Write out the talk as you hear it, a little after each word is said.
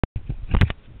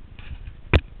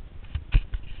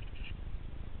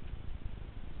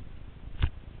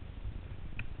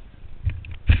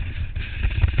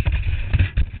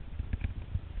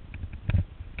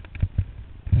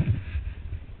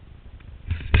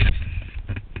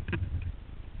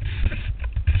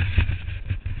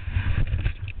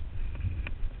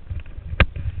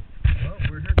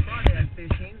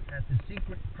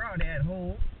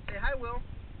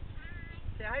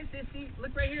Sissy.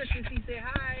 Look right here, Sissy. Say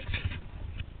hi.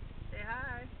 Say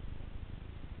hi.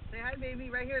 Say hi, baby.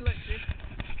 Right here, look, sis.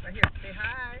 Right here. Say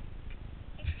hi.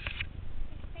 It's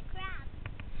the crab.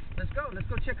 Let's go. Let's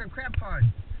go check our crab pod.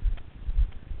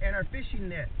 And our fishing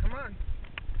net. Come on.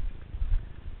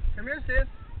 Come here, sis.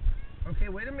 Okay,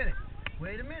 wait a minute.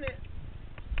 Wait a minute.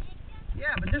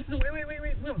 Yeah, but this is the way,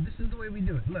 wait. Will, this is the way we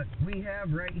do it. Look, we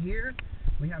have right here,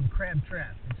 we have a crab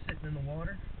trap. It's sitting in the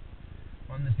water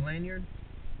on this lanyard.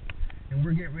 And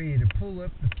we're getting ready to pull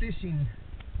up the fishing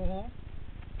pole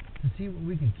to see what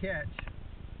we can catch.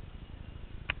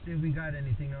 See if we got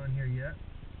anything on here yet.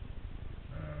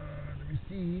 Let me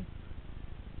see.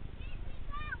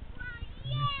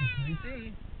 Let me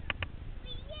see.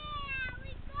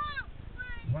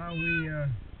 While we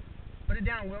put it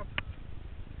down, Will.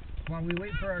 While we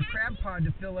wait for our crab pod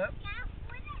to fill up.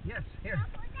 Yes, here.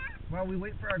 While we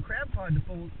wait for our crab pod to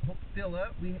fill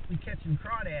up, we catching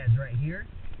crawdads right here.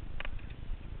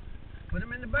 Put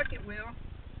them in the bucket, Will.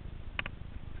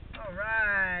 All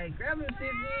right, grab them,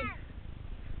 Sissy.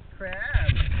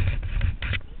 Crab.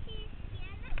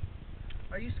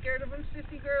 Are you scared of them,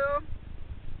 Sissy girl?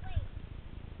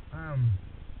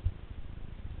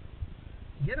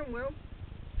 Get them, Will.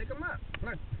 Pick them up.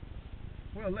 Look.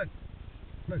 Will, look.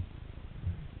 Look.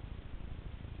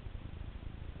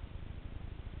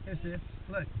 Here, sis.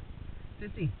 Look.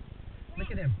 Sissy.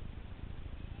 Look at him.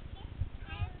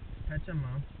 Touch him,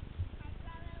 Mom.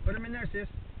 Put him in there, sis.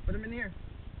 Put him in here.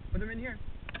 Put him in here.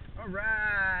 All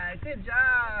right. Good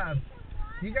job.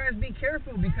 You guys be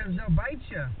careful because they'll bite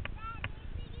you.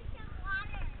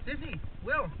 Sissy,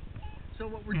 Will. So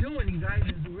what we're doing, you guys,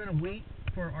 is we're going to wait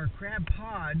for our crab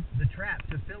pod, the trap,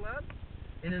 to fill up.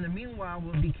 And in the meanwhile,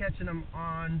 we'll be catching them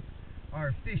on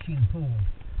our fishing pole.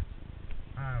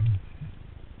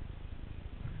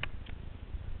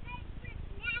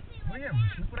 William,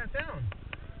 look what I found.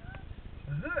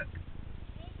 A hook.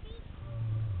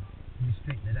 Let me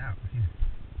straighten it out. Here.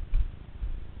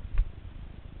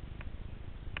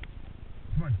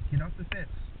 Come on, get off the fence.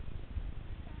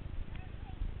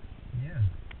 Yeah.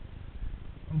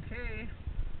 Okay.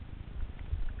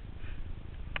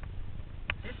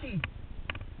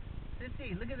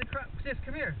 Sissy, look at the sis,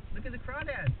 come here. Look at the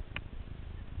crawdad.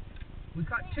 We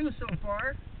caught 2 so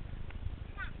far.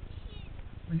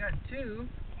 We got 2.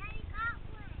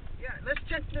 Yeah, let's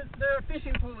check the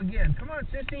fishing pool again. Come on,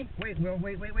 Sissy. Wait, Will,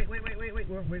 wait. Will,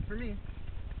 wait for me.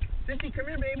 Sissy, come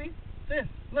here, baby. Sis,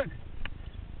 look.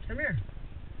 Come here.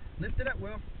 Lift it up,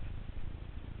 Will.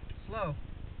 Slow.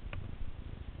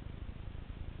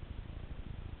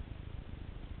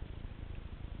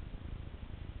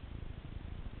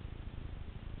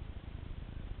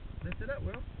 Lift it up,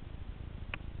 Will.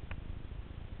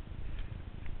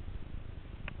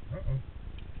 Uh-oh.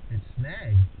 It's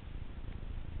snagged.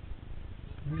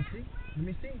 Let me see. Let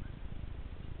me see.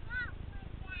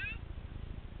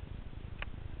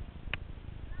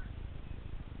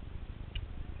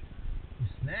 You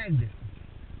snagged it.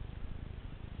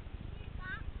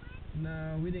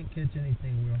 No, we didn't catch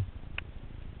anything, Will.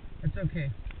 It's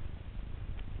okay.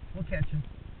 We'll catch him.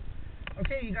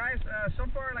 Okay, you guys, so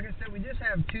far, like I said, we just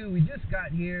have 2. We just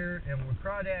got here, and we're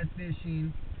crawdad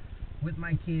fishing with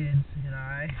my kids and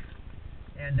I.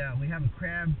 And we have a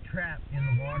crab trap in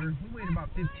the water. We wait about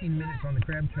 15 minutes on the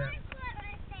crab trap.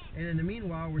 And in the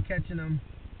meanwhile, we're catching them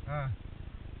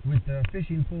with the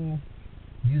fishing pole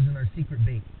using our secret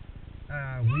bait.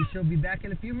 We shall be back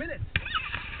in a few minutes.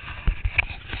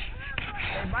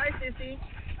 Say bye, Sissy.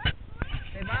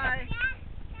 Say bye.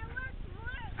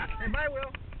 Say bye,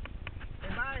 Will.